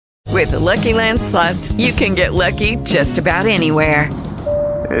With the Lucky Land Slots, you can get lucky just about anywhere.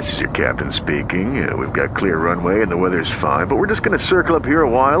 This is your captain speaking. We've got clear runway and the weather's fine, but we're just going to circle up here a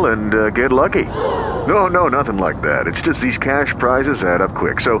while and get lucky. No, nothing like that. It's just these cash prizes add up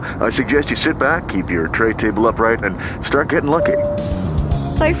quick. So I suggest you sit back, keep your tray table upright, and start getting lucky.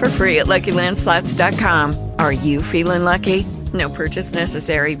 Play for free at LuckyLandSlots.com. Are you feeling lucky? No purchase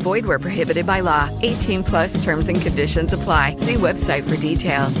necessary. Void where prohibited by law. 18 plus terms and conditions apply. See website for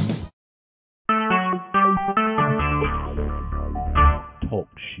details. Talk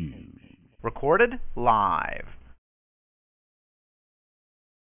shoes. Recorded live.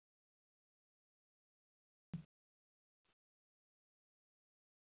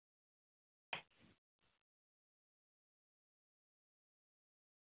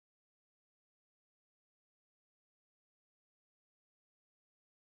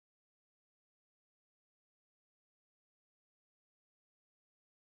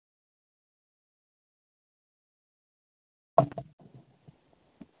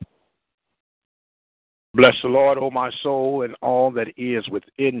 Bless the Lord, O my soul, and all that is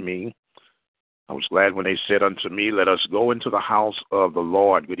within me. I was glad when they said unto me, let us go into the house of the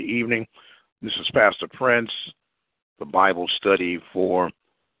Lord. Good evening. This is Pastor Prince, the Bible study for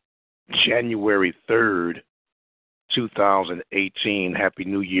January 3rd, 2018. Happy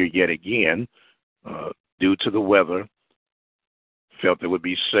New Year yet again. Due to the weather, felt it would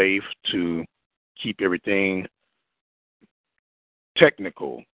be safe to keep everything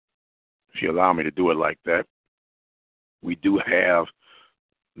technical, if you allow me to do it like that. We do have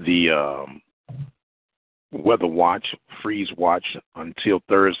the weather watch, freeze watch, until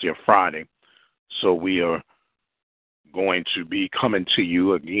Thursday or Friday. So we are going to be coming to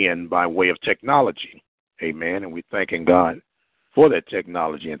you again by way of technology. Amen. And we're thanking God for that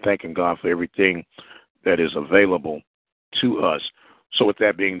technology and thanking God for everything that is available to us. So with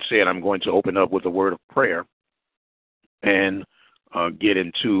that being said, I'm going to open up with a word of prayer and get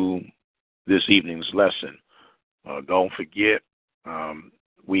into this evening's lesson. Don't forget,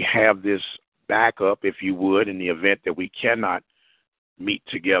 we have this backup, if you would, in the event that we cannot meet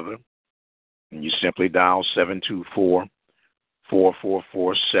together. And you simply dial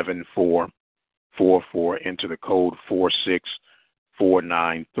 724-444-7444, enter the code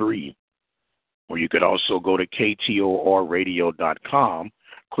 46493. Or you could also go to ktorradio.com,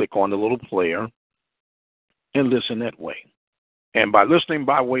 click on the little player, and listen that way. And by listening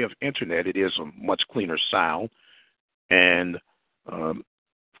by way of internet, it is a much cleaner sound. And, of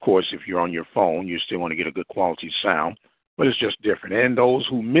course, if you're on your phone, you still want to get a good quality sound, but it's just different. And those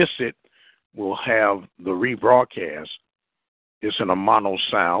who miss it will have the rebroadcast. It's in a mono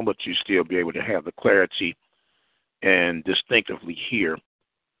sound, but you still be able to have the clarity and distinctively hear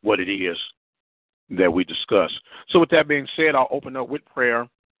what it is that we discuss. So with that being said, I'll open up with prayer,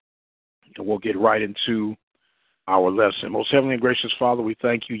 and we'll get right into our lesson. Most heavenly and gracious Father, we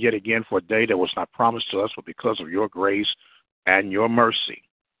thank you yet again for a day that was not promised to us, but because of your grace and your mercy,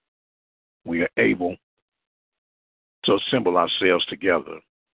 we are able to assemble ourselves together.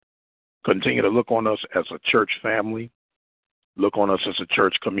 Continue to look on us as a church family. Look on us as a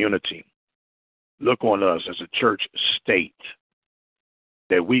church community. Look on us as a church state,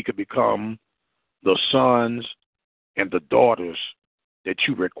 that we could become the sons and the daughters that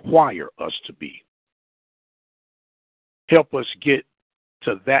you require us to be. Help us get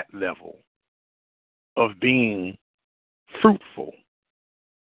to that level of being fruitful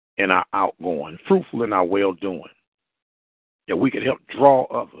in our outgoing, fruitful in our well-doing, that we could help draw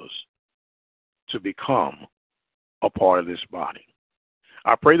others to become a part of this body.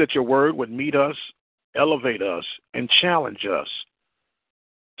 I pray that your word would meet us, elevate us, and challenge us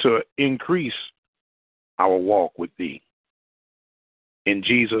to increase our walk with thee. In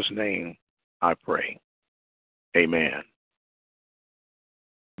Jesus' name I pray. Amen.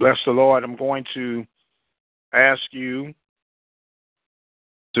 Bless the Lord. I'm going to ask you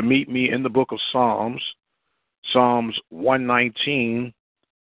to meet me in the book of Psalms, Psalms 119,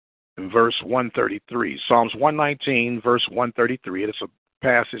 verse 133. Psalms 119, verse 133. It's a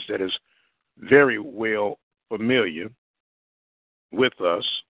passage that is very well familiar with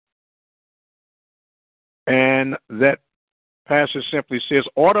us. And that passage simply says,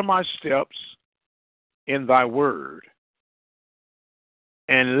 order my steps in thy word,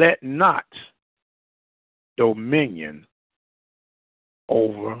 and let not dominion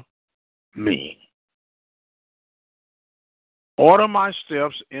over me. Order my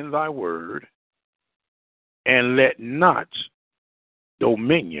steps in thy word, and let not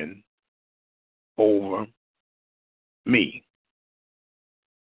dominion over me.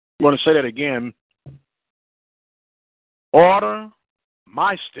 I'm going to say that again. Order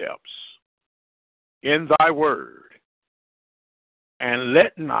my steps in thy word, and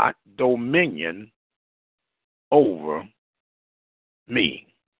let not dominion over me.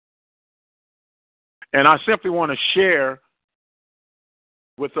 And I simply want to share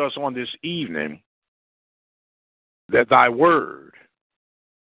with us on this evening that thy word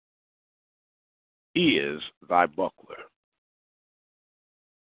is thy buckler.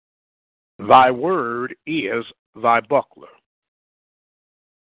 Thy word is thy buckler.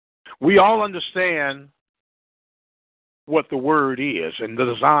 We all understand what the word is and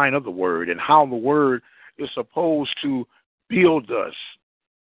the design of the word and how the word is supposed to build us,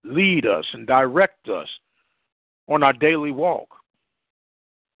 lead us, and direct us on our daily walk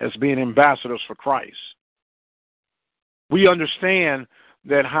as being ambassadors for Christ. We understand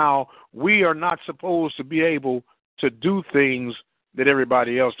that how we are not supposed to be able to do things that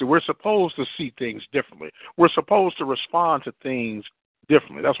everybody else do. We're supposed to see things differently. We're supposed to respond to things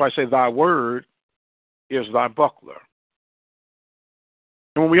differently. That's why I say thy word is thy buckler.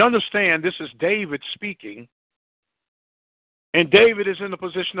 And when we understand this is David speaking, and David is in the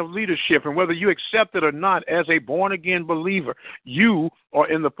position of leadership, and whether you accept it or not, as a born-again believer, you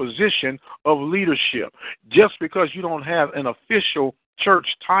are in the position of leadership. Just because you don't have an official church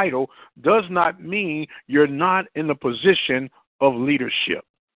title does not mean you're not in the position of leadership.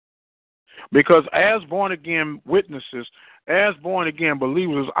 Because as born-again witnesses, as born-again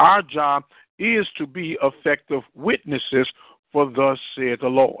believers, our job is to be effective witnesses for thus said the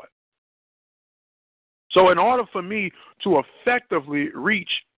Lord. So in order for me to effectively reach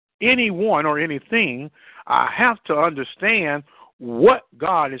anyone or anything, I have to understand what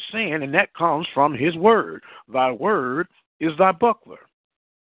God is saying, and that comes from his word. Thy word is thy buckler.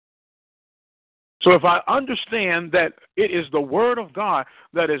 So if I understand that it is the word of God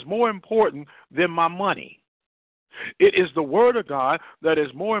that is more important than my money, it is the word of God that is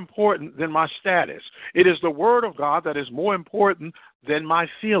more important than my status, it is the word of God that is more important than my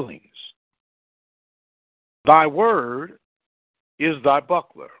feelings, thy word is thy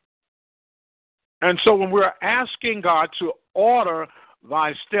buckler. And so when we're asking God to order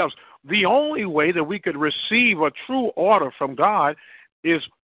thy steps, the only way that we could receive a true order from God is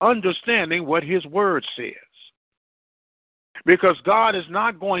understanding what his word says. Because God is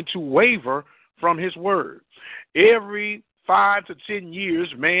not going to waver from his word. Every 5 to 10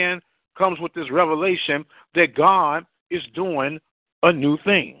 years, man comes with this revelation that God is doing a new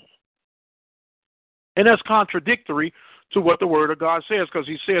thing. And that's contradictory to what the word of God says, because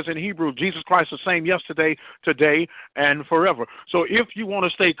he says in Hebrew, Jesus Christ is the same yesterday, today, and forever. So if you want to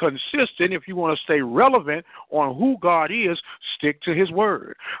stay consistent, if you want to stay relevant on who God is, stick to his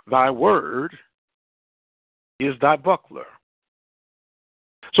word. Thy word is thy buckler.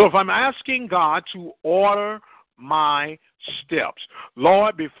 So if I'm asking God to order my steps,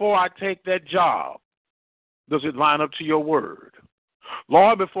 Lord, before I take that job, does it line up to your word?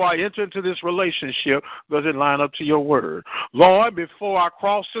 Lord, before I enter into this relationship, does it line up to your word? Lord, before I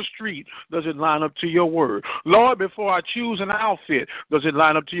cross the street, does it line up to your word? Lord, before I choose an outfit, does it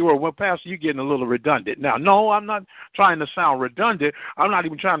line up to your word? Well, Pastor, you're getting a little redundant. Now, no, I'm not trying to sound redundant. I'm not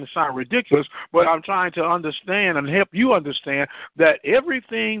even trying to sound ridiculous, but I'm trying to understand and help you understand that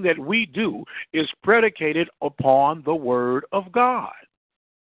everything that we do is predicated upon the word of God.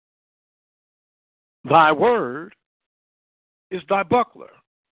 Thy word is thy buckler.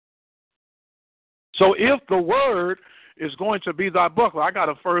 So if the word is going to be thy buckler, I got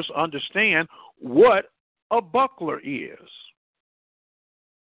to first understand what a buckler is.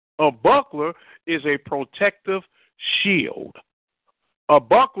 A buckler is a protective shield. A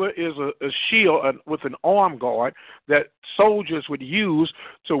buckler is a shield with an arm guard that soldiers would use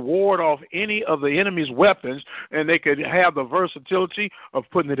to ward off any of the enemy's weapons, and they could have the versatility of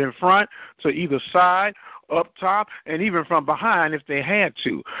putting it in front, to either side, up top, and even from behind if they had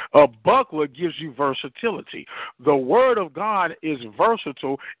to. A buckler gives you versatility. The word of God is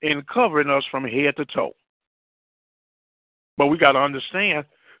versatile in covering us from head to toe. But we got to understand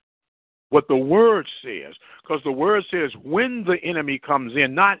what the word says, because the word says when the enemy comes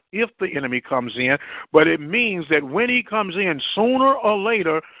in, not if the enemy comes in, but it means that when he comes in, sooner or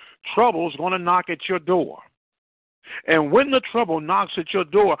later, trouble's going to knock at your door. And when the trouble knocks at your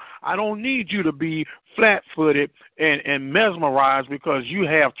door, I don't need you to be flat-footed and mesmerized because you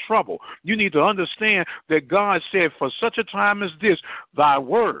have trouble. You need to understand that God said, for such a time as this, thy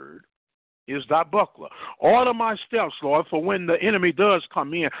word is thy buckler. Order my steps, Lord, for when the enemy does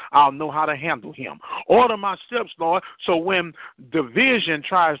come in, I'll know how to handle him. Order my steps, Lord, so when division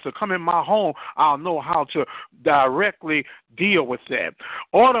tries to come in my home, I'll know how to directly deal with that.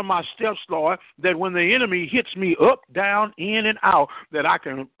 Order my steps, Lord, that when the enemy hits me up, down, in, and out, that I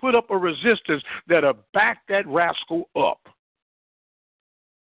can put up a resistance that'll back that rascal up.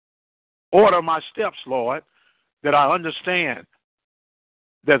 Order my steps, Lord, that I understand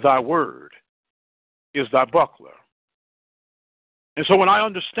that thy word is thy buckler. And so when I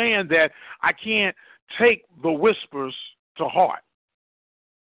understand that, I can't take the whispers to heart.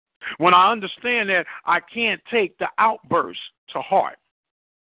 When I understand that, I can't take the outbursts to heart.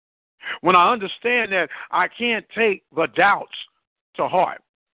 When I understand that, I can't take the doubts to heart.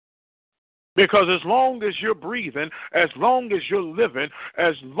 Because as long as you're breathing, as long as you're living,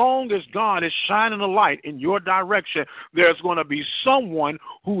 as long as God is shining a light in your direction, there's going to be someone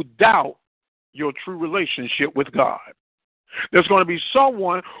who doubt your true relationship with God. There's going to be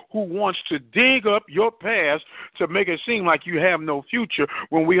someone who wants to dig up your past to make it seem like you have no future,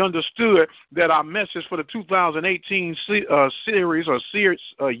 when we understood that our message for the 2018 series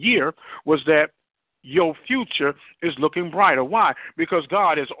or year was that your future is looking brighter. Why? Because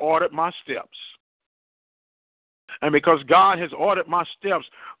God has ordered my steps. And because God has ordered my steps,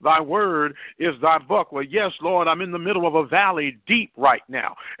 thy word is thy buckler. Yes, Lord, I'm in the middle of a valley deep right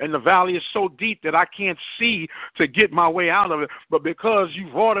now. And the valley is so deep that I can't see to get my way out of it. But because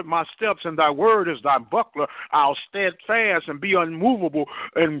you've ordered my steps and thy word is thy buckler, I'll stand fast and be unmovable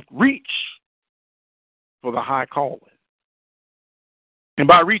and reach for the high calling. And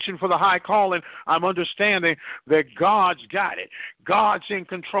by reaching for the high calling, I'm understanding that God's got it. God's in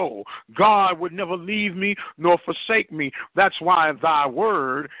control. God would never leave me nor forsake me. That's why thy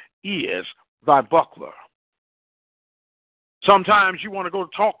word is thy buckler. Sometimes you want to go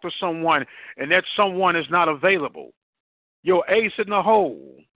talk to someone, and that someone is not available. Your ace in the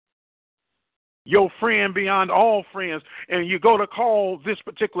hole. Your friend beyond all friends. And you go to call this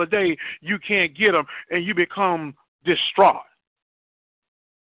particular day, you can't get them, and you become distraught.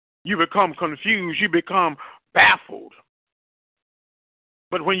 You become confused. You become baffled.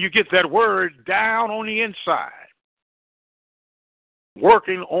 But when you get that word down on the inside,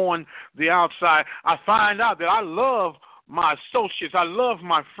 working on the outside, I find out that I love my associates. I love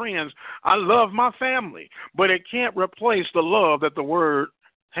my friends. I love my family. But it can't replace the love that the word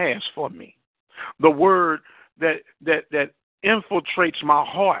has for me. The word that infiltrates my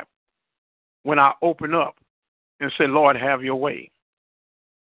heart when I open up and say, Lord, have your way.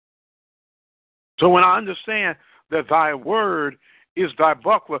 So when I understand that thy word is thy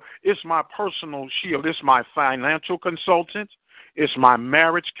buckler, it's my personal shield. It's my financial consultant. It's my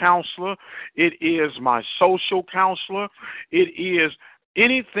marriage counselor. It is my social counselor. It is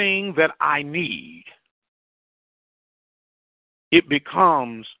anything that I need. It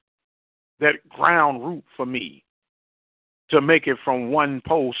becomes that ground root for me to make it from one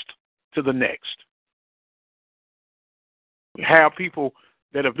post to the next. We have people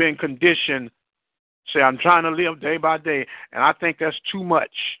that have been conditioned say, I'm trying to live day by day, and I think that's too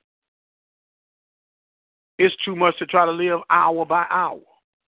much. It's too much to try to live hour by hour.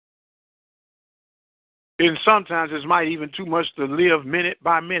 And sometimes it might even too much to live minute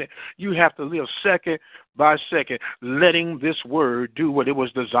by minute. You have to live second by second, letting this word do what it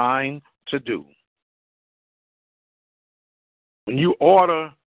was designed to do. When you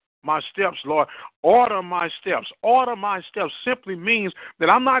order my steps, Lord, order my steps. Order my steps simply means that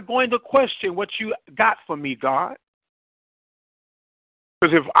I'm not going to question what you got for me, God.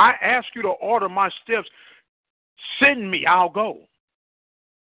 Because if I ask you to order my steps, send me, I'll go.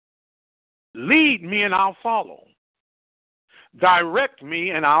 Lead me and I'll follow. Direct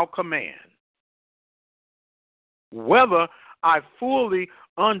me and I'll command. Whether I fully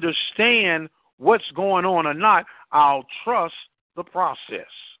understand what's going on or not, I'll trust the process.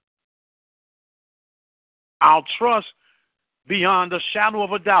 I'll trust beyond a shadow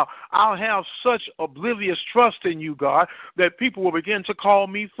of a doubt. I'll have such oblivious trust in you, God, that people will begin to call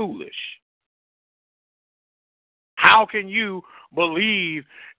me foolish. How can you believe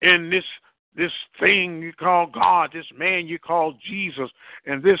in this thing you call God, this man you call Jesus,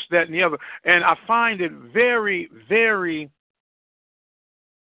 and this, that, and the other? And I find it very, very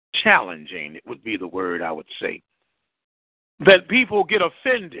challenging, it would be the word I would say, that people get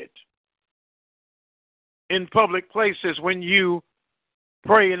offended in public places when you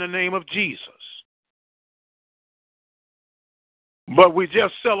pray in the name of Jesus. But we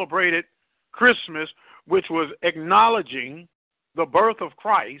just celebrated Christmas, which was acknowledging the birth of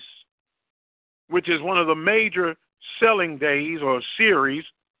Christ, which is one of the major selling days or series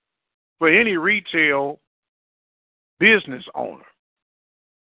for any retail business owner.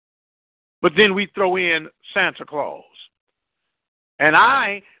 But then we throw in Santa Claus. And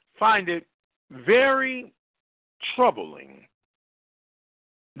I find it very troubling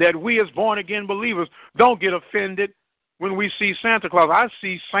that we as born-again believers don't get offended when we see Santa Claus. I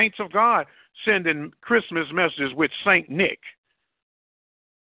see saints of God sending Christmas messages with Saint Nick.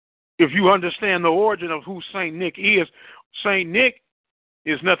 If you understand the origin of who Saint Nick is, Saint Nick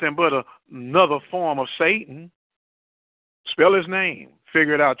is nothing but another form of Satan. Spell his name.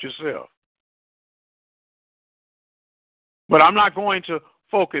 Figure it out yourself. But I'm not going to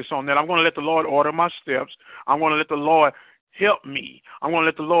focus on that. I'm going to let the Lord order my steps. I'm going to let the Lord help me. I'm going to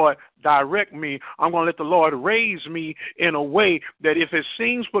let the Lord direct me. I'm going to let the Lord raise me in a way that if it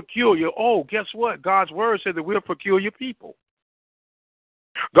seems peculiar, guess what? God's word said that we're peculiar people.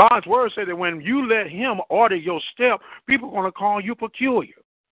 God's word said that when you let him order your step, people are going to call you peculiar.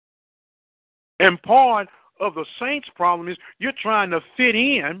 And part of the saints' problem is you're trying to fit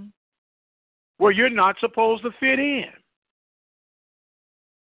in where you're not supposed to fit in.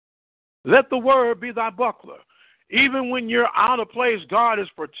 Let the word be thy buckler. Even when you're out of place, God is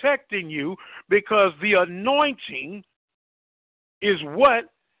protecting you because the anointing is what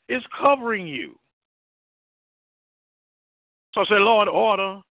is covering you. So I say, Lord,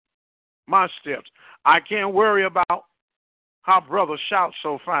 order my steps. I can't worry about how brother shouts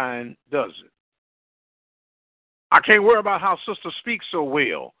so fine, does it? I can't worry about how sister speaks so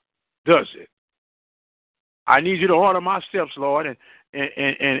well, does it? I need you to order my steps, Lord,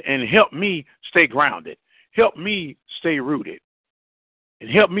 and help me stay grounded. Help me stay rooted. And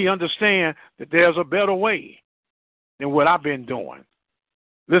help me understand that there's a better way than what I've been doing.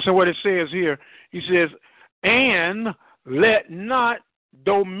 Listen what it says here. He says, and let not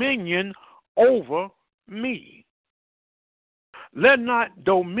dominion over me. Let not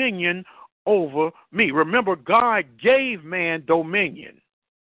dominion over me. Remember, God gave man dominion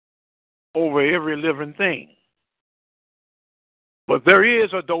over every living thing. But there is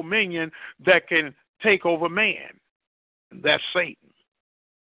a dominion that can take over man. And that's Satan.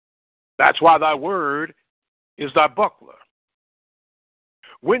 That's why thy word is thy buckler.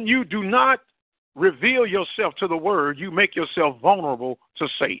 When you do not reveal yourself to the word, you make yourself vulnerable to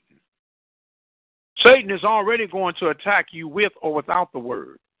Satan. Satan is already going to attack you with or without the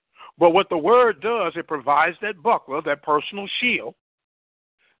word. But what the word does, it provides that buckler, that personal shield,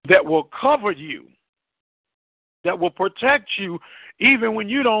 that will cover you, that will protect you even when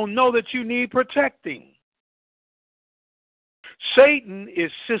you don't know that you need protecting. Satan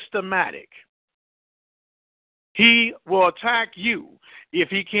is systematic. He will attack you. If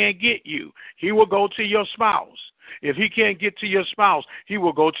he can't get you, he will go to your spouse. If he can't get to your spouse, he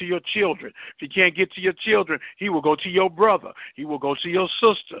will go to your children. If he can't get to your children, he will go to your brother. He will go to your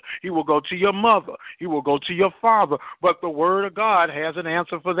sister. He will go to your mother. He will go to your father. But the word of God has an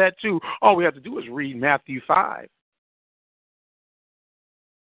answer for that too. All we have to do is read Matthew 5.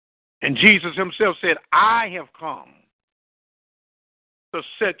 And Jesus himself said, I have come to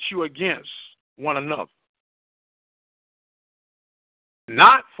set you against one another.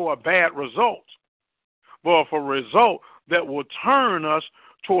 Not for a bad result, but for a result that will turn us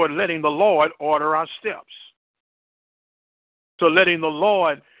toward letting the Lord order our steps. To letting the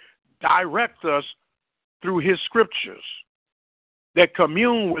Lord direct us through his scriptures that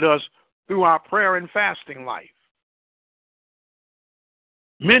commune with us through our prayer and fasting life.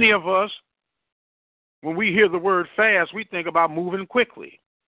 Many of us, when we hear the word fast, we think about moving quickly.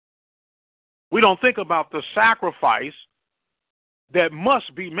 We don't think about the sacrifice that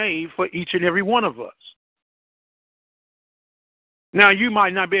must be made for each and every one of us. Now, you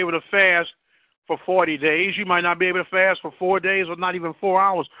might not be able to fast for 40 days. You might not be able to fast for 4 days or not even 4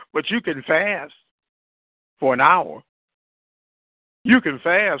 hours, but you can fast for an hour. You can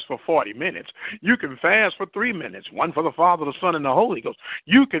fast for 40 minutes. You can fast for 3 minutes, one for the Father, the Son, and the Holy Ghost.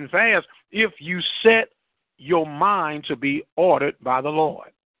 You can fast if you set your mind to be ordered by the Lord.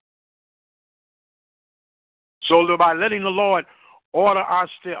 So that by letting the Lord order our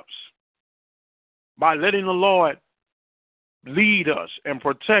steps, by letting the Lord lead us and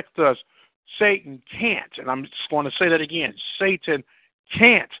protect us, Satan can't, and I'm just going to say that again, Satan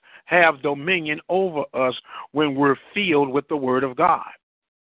can't have dominion over us when we're filled with the Word of God.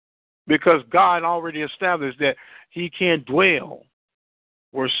 Because God already established that he can't dwell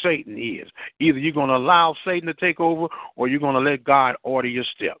where Satan is. Either you're going to allow Satan to take over or you're going to let God order your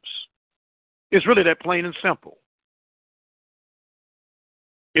steps. It's really that plain and simple.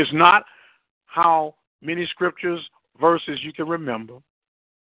 It's not how many scriptures, verses you can remember.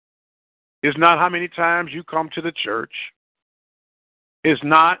 It's not how many times you come to the church. It's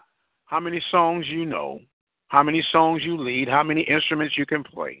not how many songs you know, how many songs you lead, how many instruments you can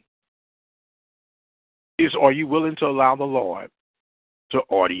play. Are you willing to allow the Lord to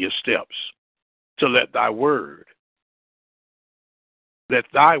order your steps, to let thy word be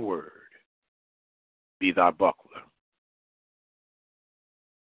thy buckler,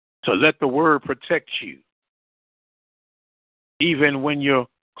 to let the word protect you, even when your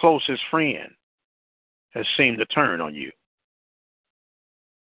closest friend has seemed to turn on you,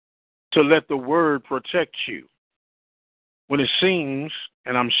 to let the word protect you when it seems,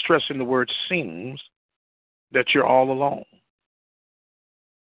 and I'm stressing the word seems, that you're all alone,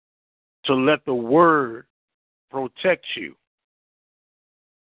 to let the word protect you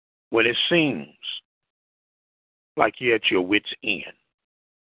when it seems like you're at your wit's end.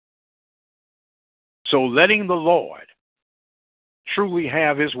 So letting the Lord truly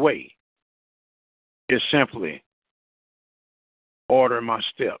have his way is simply order my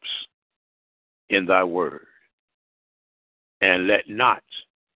steps in thy word, and let not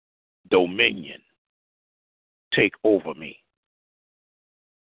dominion take over me.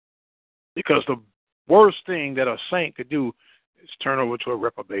 Because the worst thing that a saint could do is turn over to a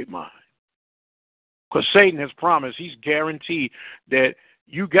reprobate mind. Because Satan has promised, he's guaranteed that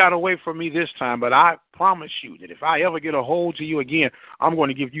you got away from me this time, but I promise you that if I ever get a hold to you again, I'm going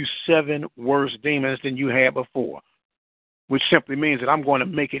to give you 7 worse demons than you had before, which simply means that I'm going to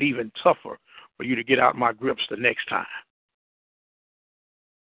make it even tougher for you to get out my grips the next time.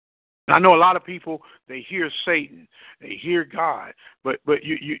 I know a lot of people, they hear Satan, they hear God, but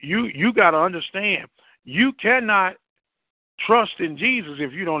you got to understand, you cannot trust in Jesus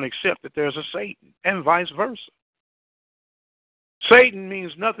if you don't accept that there's a Satan, and vice versa. Satan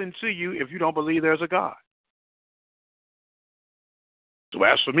means nothing to you if you don't believe there's a God. So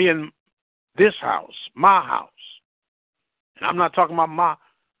as for me and this house, my house, and I'm not talking about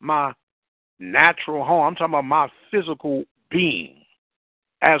my natural home, I'm talking about my physical being.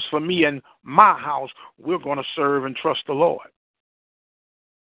 As for me and my house, we're going to serve and trust the Lord.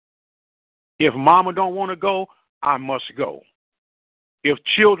 If mama don't want to go, I must go. If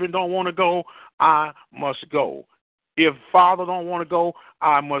children don't want to go, I must go. If father don't want to go,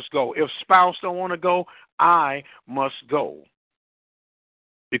 I must go. If spouse don't want to go, I must go.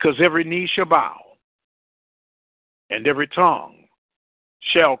 Because every knee shall bow and every tongue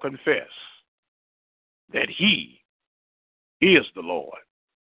shall confess that he is the Lord.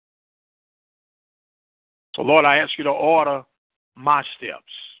 So, Lord, I ask you to order my steps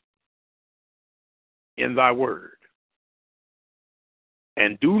in thy word.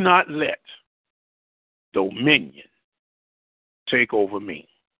 And do not let dominion take over me.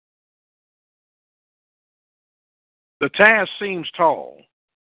 The task seems tall,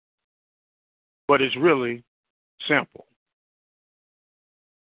 but it's really simple.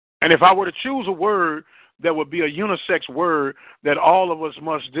 And if I were to choose a word that would be a unisex word that all of us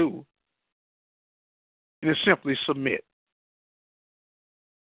must do, it is simply submit.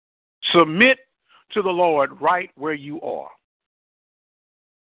 Submit to the Lord right where you are.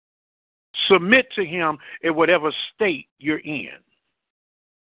 Submit to him in whatever state you're in.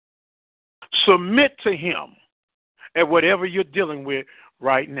 Submit to him at whatever you're dealing with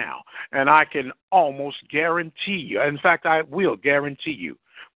right now. And I can almost guarantee you, in fact, I will guarantee you,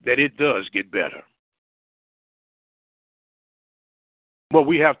 that it does get better. But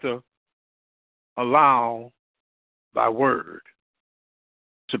we have to allow thy word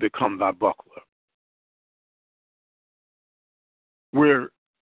to become thy buckler. We're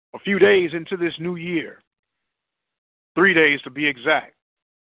a few days into this new year, 3 days to be exact.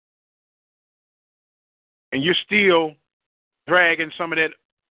 And you're still dragging some of that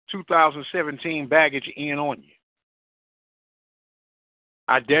 2017 baggage in on you.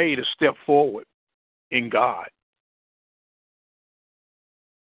 I dare you to step forward in God.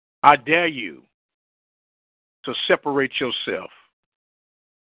 I dare you to separate yourself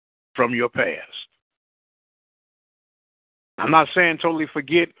from your past. I'm not saying totally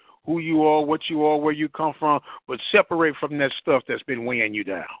forget who you are, what you are, where you come from, but separate from that stuff that's been weighing you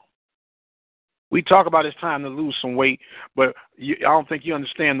down. We talk about it's time to lose some weight, but I don't think you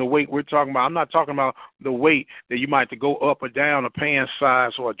understand the weight we're talking about. I'm not talking about the weight that you might have to go up or down a pants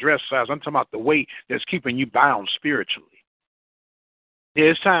size or a dress size. I'm talking about the weight that's keeping you bound spiritually. Yeah,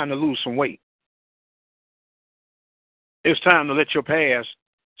 it's time to lose some weight. It's time to let your past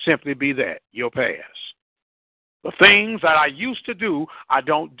simply be that, your past. The things that I used to do, I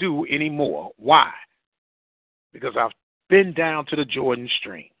don't do anymore. Why? Because I've been down to the Jordan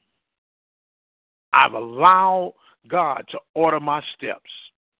stream. I've allowed God to order my steps.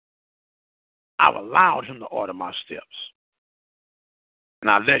 I've allowed him to order my steps. and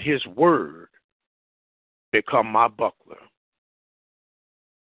I let his word become my buckler.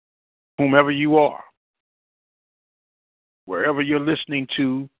 Whomever you are, wherever you're listening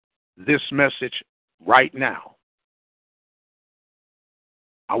to this message right now,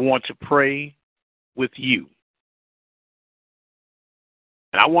 I want to pray with you.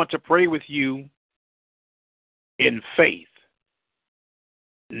 And I want to pray with you in faith,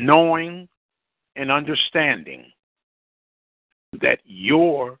 knowing and understanding that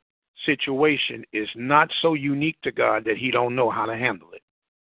your situation is not so unique to God that he don't know how to handle it.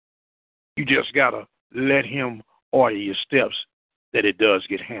 You just got to let him order your steps that it does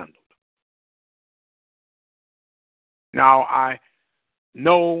get handled. Now, I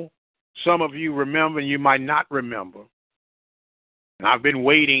know some of you remember and you might not remember. And I've been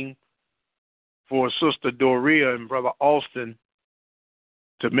waiting for Sister Doria and Brother Alston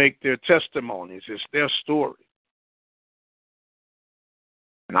to make their testimonies. It's their story.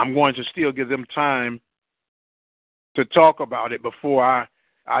 And I'm going to still give them time to talk about it before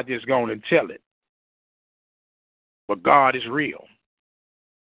I just go on and tell it. But God is real.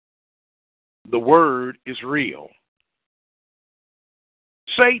 The word is real.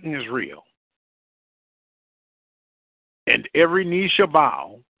 Satan is real. And every knee shall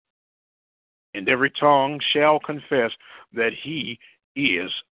bow, and every tongue shall confess that he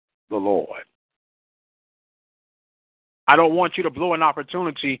is the Lord. I don't want you to blow an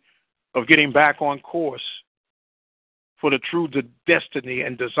opportunity of getting back on course for the true destiny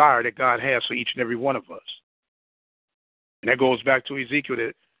and desire that God has for each and every one of us. And that goes back to Ezekiel,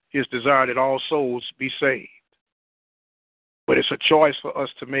 that his desire that all souls be saved. But it's a choice for us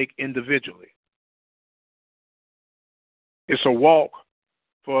to make individually. It's a walk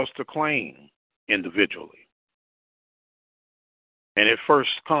for us to claim individually. And it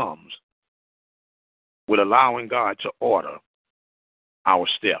first comes with allowing God to order our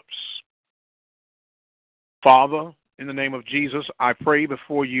steps. Father, in the name of Jesus, I pray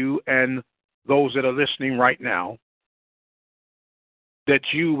before you and those that are listening right now that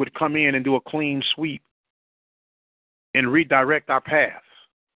you would come in and do a clean sweep and redirect our path,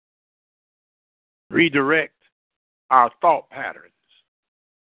 redirect our thought patterns,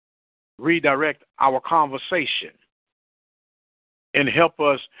 redirect our conversation, and help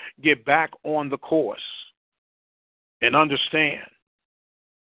us get back on the course and understand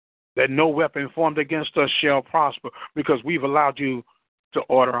that no weapon formed against us shall prosper because we've allowed you to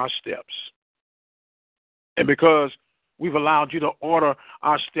order our steps. And because we've allowed you to order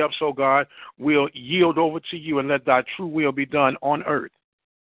our steps, oh God, we'll yield over to you and let thy true will be done on earth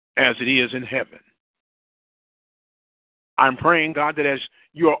as it is in heaven. I'm praying, God, that as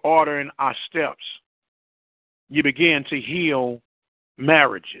you're ordering our steps, you begin to heal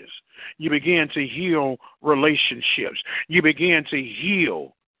marriages. You begin to heal relationships. You begin to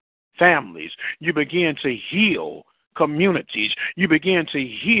heal families. You begin to heal communities. You begin to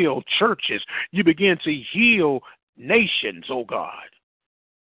heal churches. You begin to heal nations, oh God,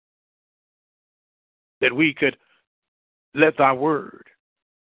 that we could let thy word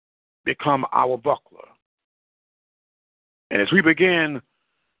become our buckler. And as we begin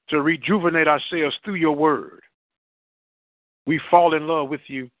to rejuvenate ourselves through your word, we fall in love with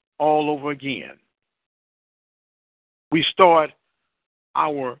you all over again. We start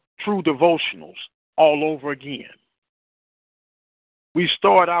our true devotionals all over again. We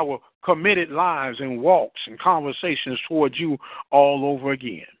start our committed lives and walks and conversations towards you all over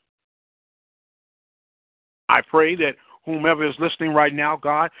again. I pray that whomever is listening right now,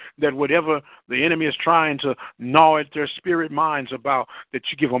 God, that whatever the enemy is trying to gnaw at their spirit minds about, that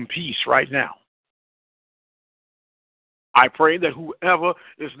you give them peace right now. I pray that whoever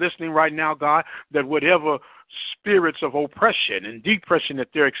is listening right now, God, that whatever spirits of oppression and depression that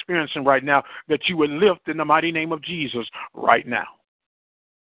they're experiencing right now, that you would lift in the mighty name of Jesus right now.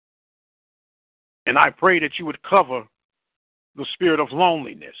 And I pray that you would cover the spirit of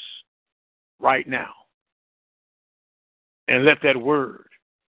loneliness right now. And let that word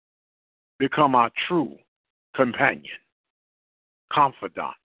become our true companion,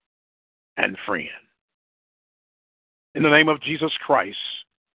 confidant, and friend. In the name of Jesus Christ,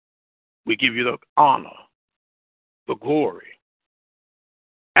 we give you the honor, the glory,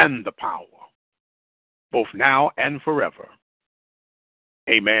 and the power, both now and forever.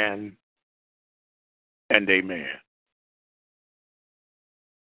 Amen and amen.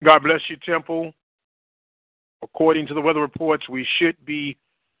 God bless you, Temple. According to the weather reports, we should be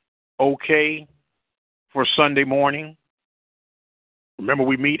okay for Sunday morning. Remember,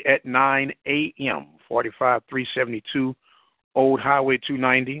 we meet at 9 a.m., 45372 Old Highway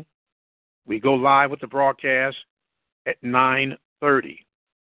 290. We go live with the broadcast at 9:30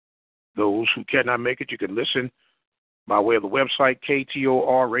 Those who cannot make it, you can listen by way of the website,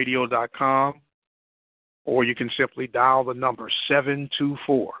 ktorradio.com, or you can simply dial the number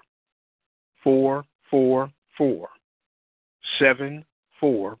 724-444-7444.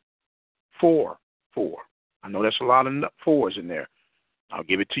 I know that's a lot of fours in there. I'll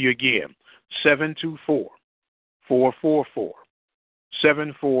give it to you again.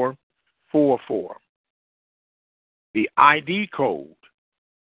 724-444-7444. The ID code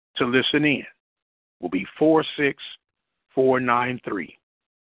to listen in will be 46493.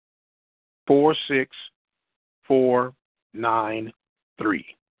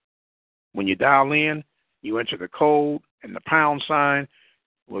 46493. When you dial in, you enter the code and the pound sign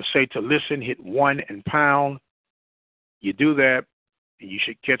will say to listen, hit 1 and pound. You do that, and you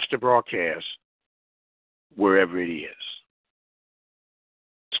should catch the broadcast wherever it is.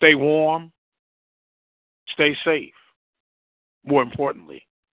 Stay warm. Stay safe. More importantly,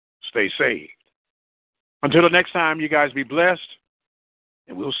 stay saved. Until the next time, you guys be blessed,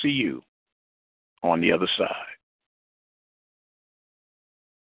 and we'll see you on the other side.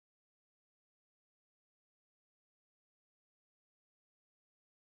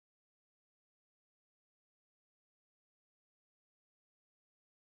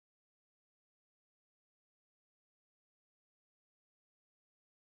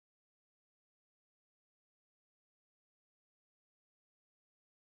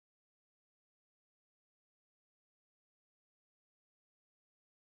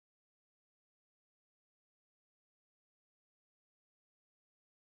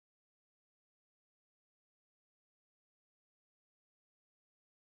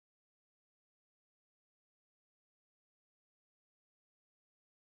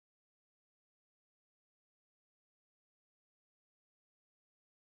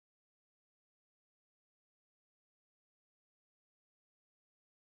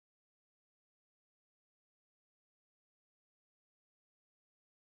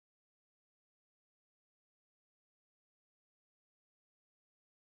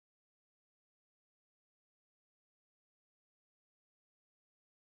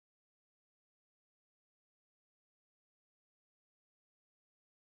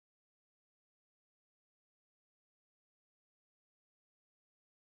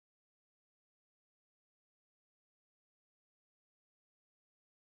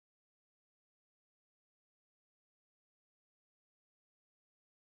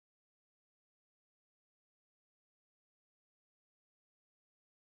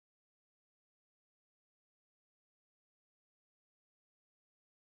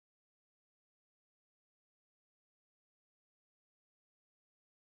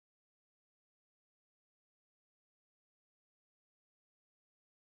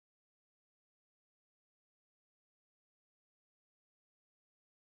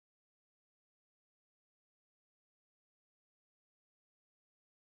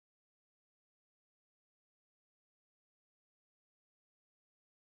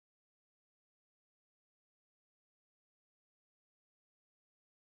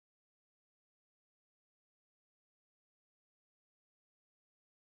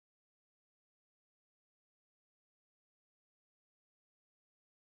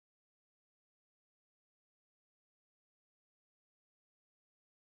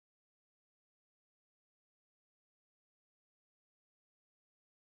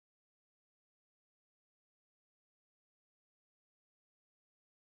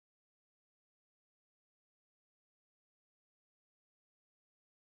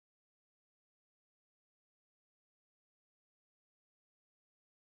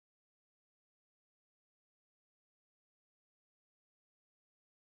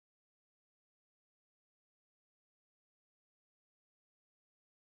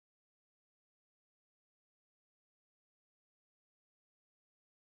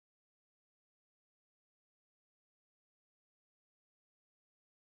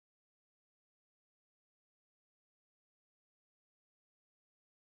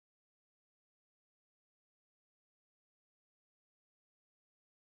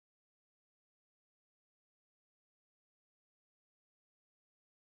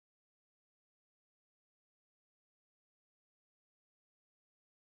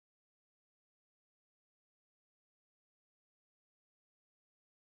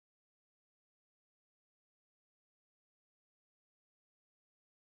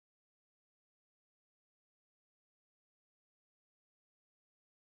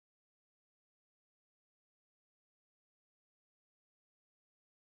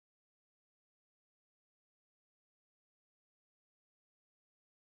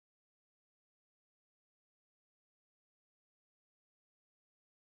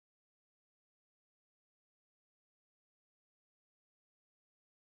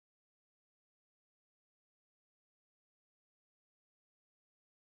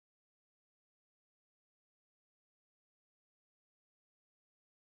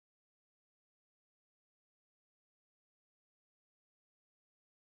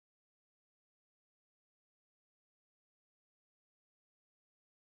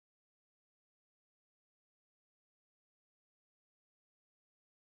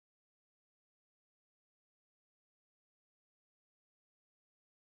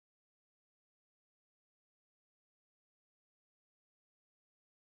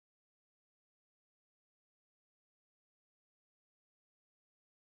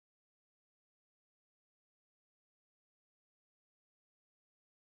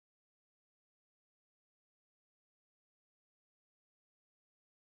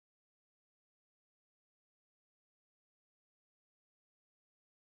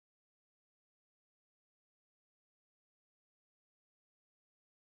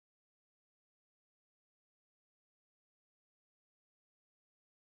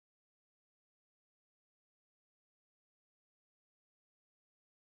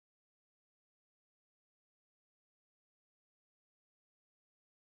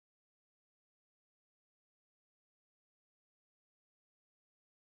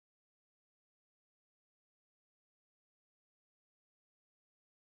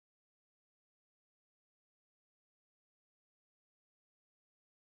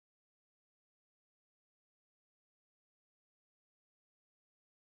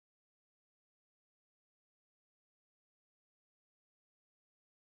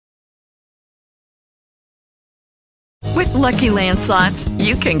 With Lucky Land Slots,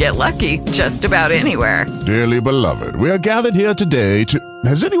 you can get lucky just about anywhere. Dearly beloved, we are gathered here today to...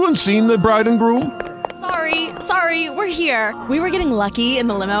 Has anyone seen the bride and groom? Sorry, we're here. We were getting lucky in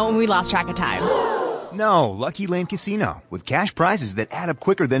the limo and we lost track of time. No, Lucky Land Casino, with cash prizes that add up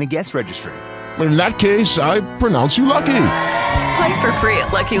quicker than a guest registry. In that case, I pronounce you lucky. Play for free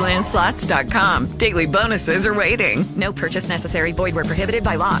at LuckyLandSlots.com. Daily bonuses are waiting. No purchase necessary. Void where prohibited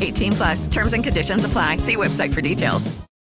by law. 18+. Terms and conditions apply. See website for details.